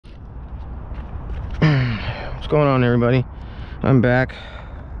What's going on, everybody? I'm back.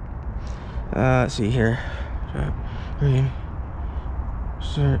 Let's see here. Read.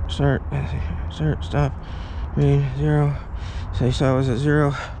 Start, stop. Read 0. So you saw I was at 0.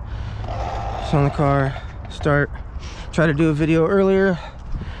 It's on the car. Start. Tried to do a video earlier.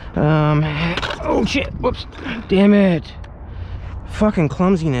 Oh shit! Whoops! Damn it! Fucking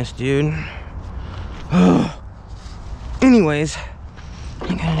clumsiness, dude. Anyways, I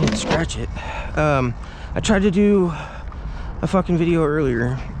think I need to scratch it. I tried to do a fucking video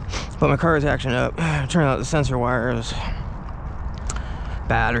earlier, but my car was acting up. It turned out the sensor wire was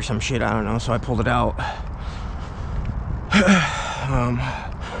bad or some shit, I don't know, so I pulled it out.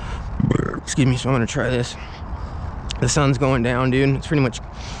 Excuse me, so I'm gonna try this. The sun's going down, dude. It's pretty much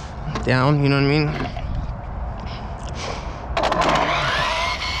down, you know what I mean?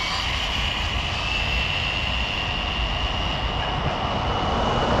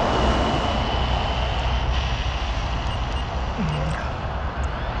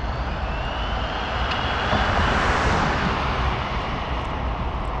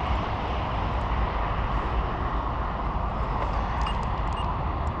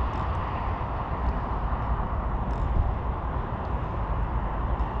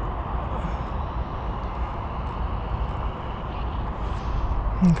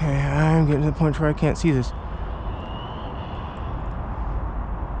 Okay, I'm getting to the point where I can't see this.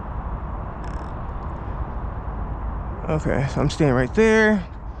 Okay, so I'm staying right there.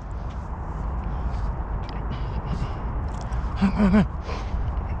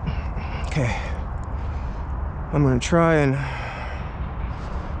 Okay, I'm gonna try and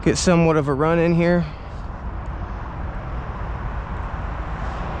get somewhat of a run in here.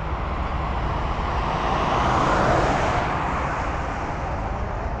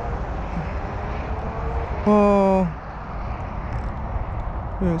 Oh,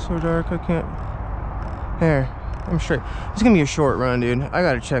 yeah, it's so dark I can't. There, I'm straight. It's gonna be a short run, dude. I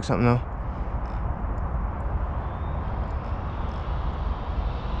gotta check something though.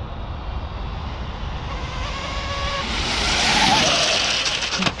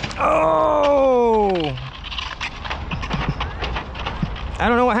 Oh, I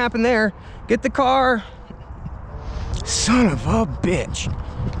don't know what happened there. Get the car. Son of a bitch.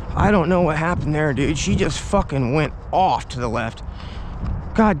 I don't know what happened there, dude. She just fucking went off to the left.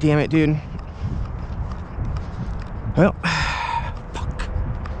 God damn it, dude. Well, fuck.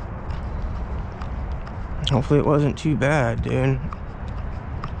 Hopefully it wasn't too bad, dude.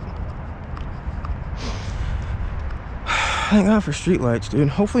 Thank God for streetlights, dude.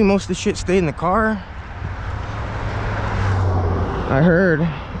 Hopefully most of the shit stayed in the car. I heard.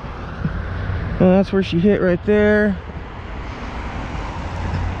 Well, that's where she hit right there.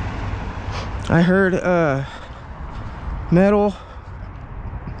 I heard metal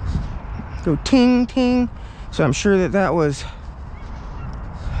go ting ting, so I'm sure that was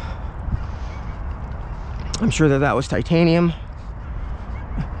titanium.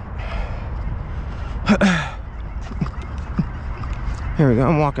 Here we go.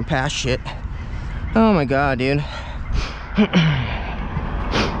 I'm walking past shit. Oh my god, dude.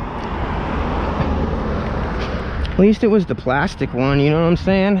 At least it was the plastic one, you know what I'm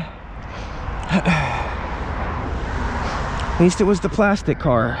saying? At least it was the plastic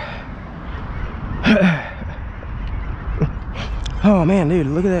car. Oh man, dude,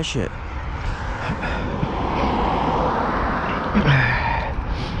 look at that shit.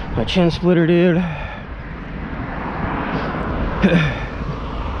 My chin splitter, dude.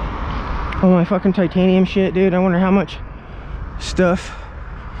 Oh, my fucking titanium shit, dude. I wonder how much stuff.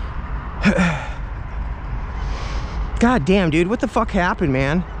 God damn, dude, what the fuck happened,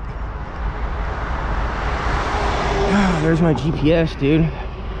 man? Oh, there's my GPS, dude.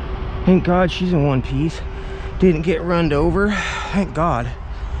 Thank God she's in one piece. Didn't get run over. Thank God.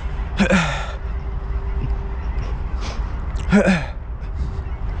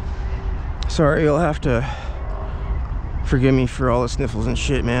 Sorry, you'll have to forgive me for all the sniffles and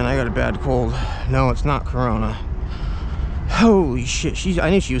shit, man. I got a bad cold. No, it's not corona. Holy shit, I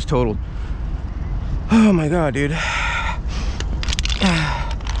knew she was totaled. Oh my God, dude.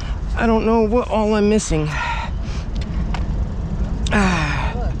 I don't know what all I'm missing.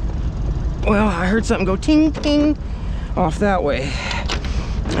 Well, I heard something go ting ting off that way,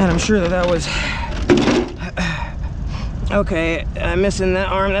 and I'm sure that was okay. I'm missing that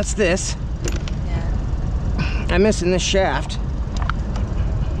arm. That's this. Yeah. I'm missing this shaft.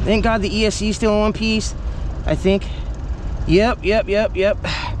 Thank God the ESC still in one piece, I think. Yep. The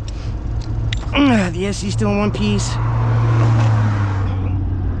ESC still in one piece.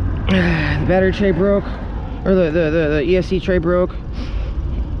 The battery tray broke, or the ESC tray broke.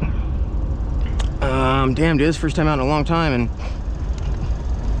 Damn, dude, it's first time out in a long time, and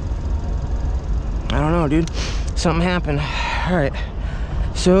I don't know, dude. Something happened. All right,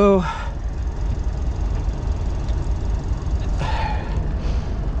 so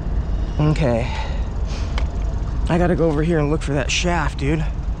okay, I gotta go over here and look for that shaft, dude.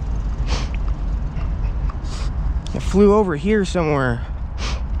 It flew over here somewhere.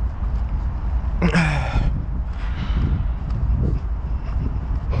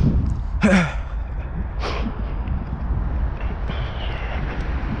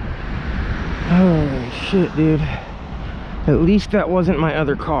 Holy shit, dude. At least that wasn't my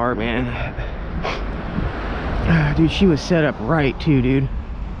other car, man. Dude, she was set up right too, dude.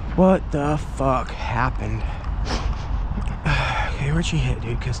 What the fuck happened? Okay, where'd she hit,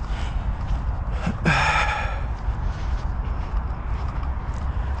 dude? Because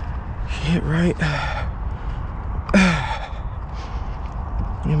she hit right.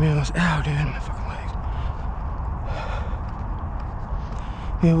 Maybe I was, ow, dude, my fucking leg.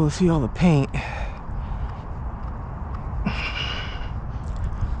 Be able to see all the paint.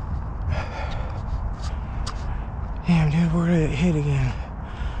 Damn, dude, where did it hit again?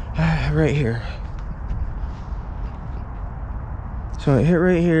 Right here. So it hit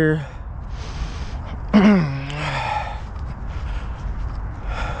right here.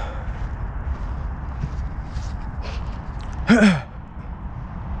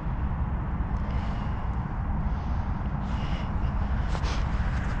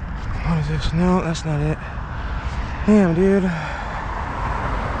 What is this? No, that's not it. Damn, dude.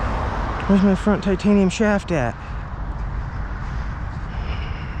 Where's my front titanium shaft at?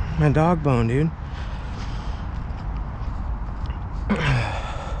 My dog bone, dude.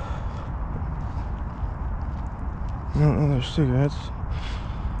 No other cigarettes.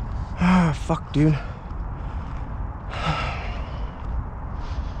 Ah, fuck, dude.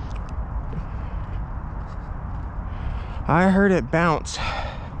 I heard it bounce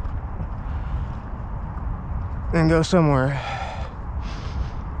and go somewhere.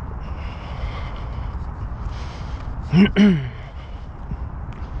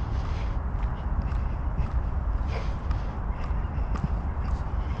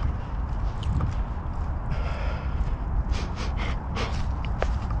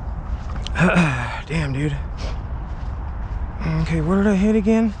 Damn, dude. Okay, where did I hit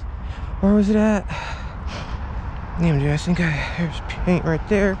again? Where was it at? Damn, dude, I think there's paint right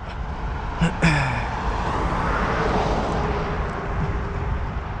there.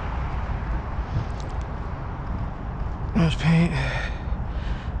 There's paint.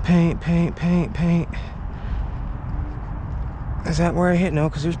 Paint. Is that where I hit? No,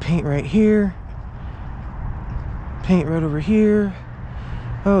 because there's paint right here. Paint right over here.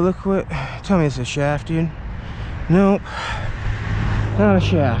 Oh, look what. Tell me it's a shaft, dude. Nope. Not a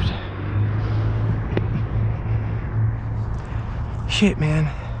shaft. Shit, man.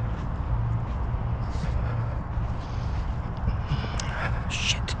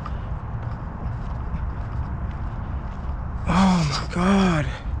 Shit. Oh my god.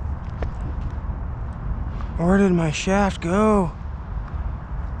 Where did my shaft go?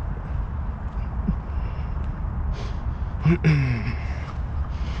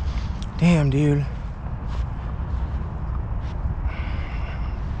 Damn, dude.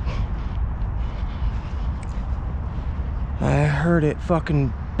 I heard it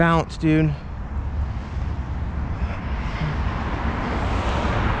fucking bounce, dude.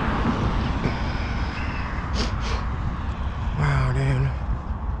 Wow, dude.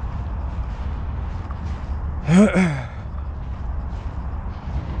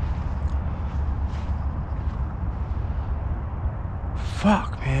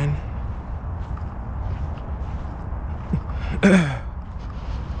 Fuck, man.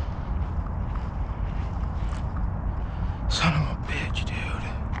 Son of a bitch, dude.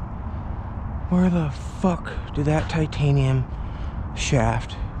 Where the fuck did that titanium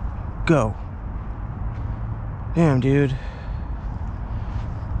shaft go? Damn, dude.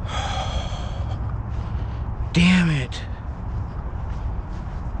 Damn it.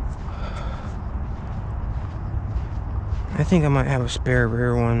 I think I might have a spare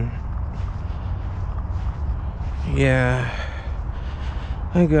rear one. Yeah,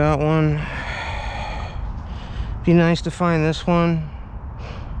 I got one. Be nice to find this one.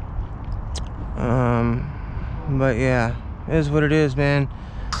 But yeah, it is what it is, man.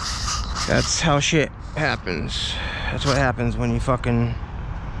 That's how shit happens. That's what happens when you fucking,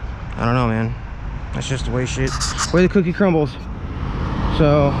 I don't know, man. That's just the way the cookie crumbles.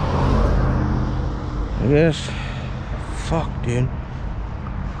 So I guess, fuck, dude.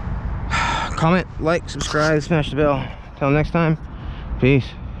 Comment, like, subscribe, smash the bell. Till next time, peace.